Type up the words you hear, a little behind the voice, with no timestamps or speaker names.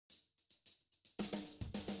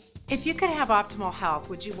If you could have optimal health,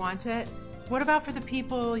 would you want it? What about for the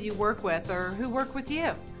people you work with or who work with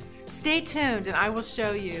you? Stay tuned and I will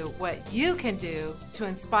show you what you can do to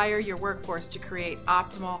inspire your workforce to create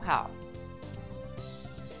optimal health.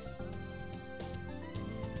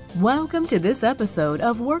 Welcome to this episode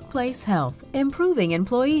of Workplace Health, Improving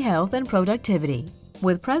Employee Health and Productivity,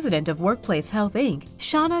 with President of Workplace Health, Inc.,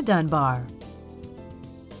 Shauna Dunbar.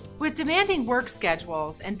 With demanding work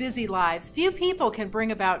schedules and busy lives, few people can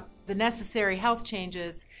bring about the necessary health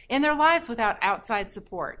changes in their lives without outside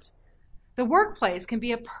support. The workplace can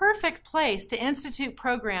be a perfect place to institute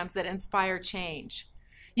programs that inspire change.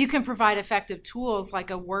 You can provide effective tools like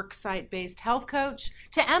a worksite-based health coach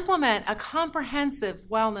to implement a comprehensive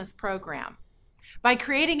wellness program. By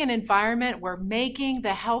creating an environment where making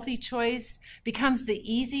the healthy choice becomes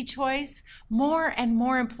the easy choice, more and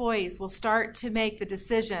more employees will start to make the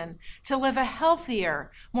decision to live a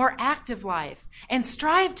healthier, more active life and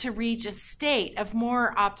strive to reach a state of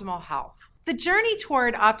more optimal health. The journey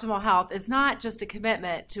toward optimal health is not just a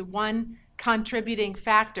commitment to one contributing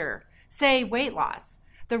factor, say weight loss.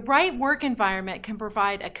 The right work environment can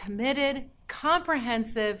provide a committed,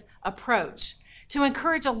 comprehensive approach to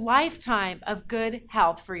encourage a lifetime of good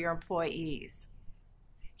health for your employees.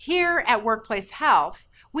 Here at Workplace Health,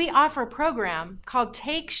 we offer a program called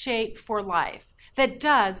Take Shape for Life that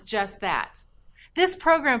does just that. This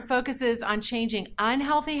program focuses on changing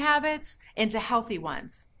unhealthy habits into healthy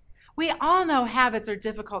ones. We all know habits are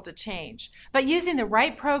difficult to change, but using the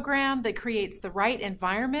right program that creates the right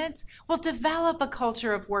environment will develop a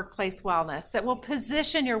culture of workplace wellness that will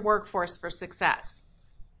position your workforce for success.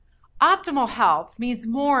 Optimal health means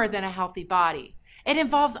more than a healthy body. It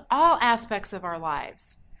involves all aspects of our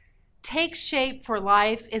lives. Take Shape for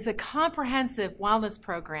Life is a comprehensive wellness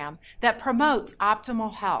program that promotes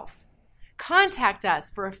optimal health. Contact us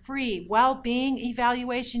for a free well-being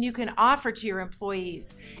evaluation you can offer to your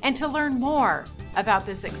employees and to learn more about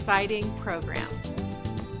this exciting program.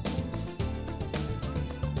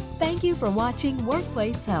 Thank you for watching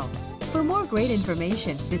Workplace Health. For more great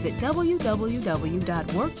information, visit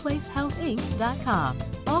www.workplacehealthinc.com.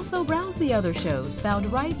 Also, browse the other shows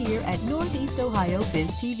found right here at Northeast Ohio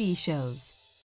Biz TV Shows.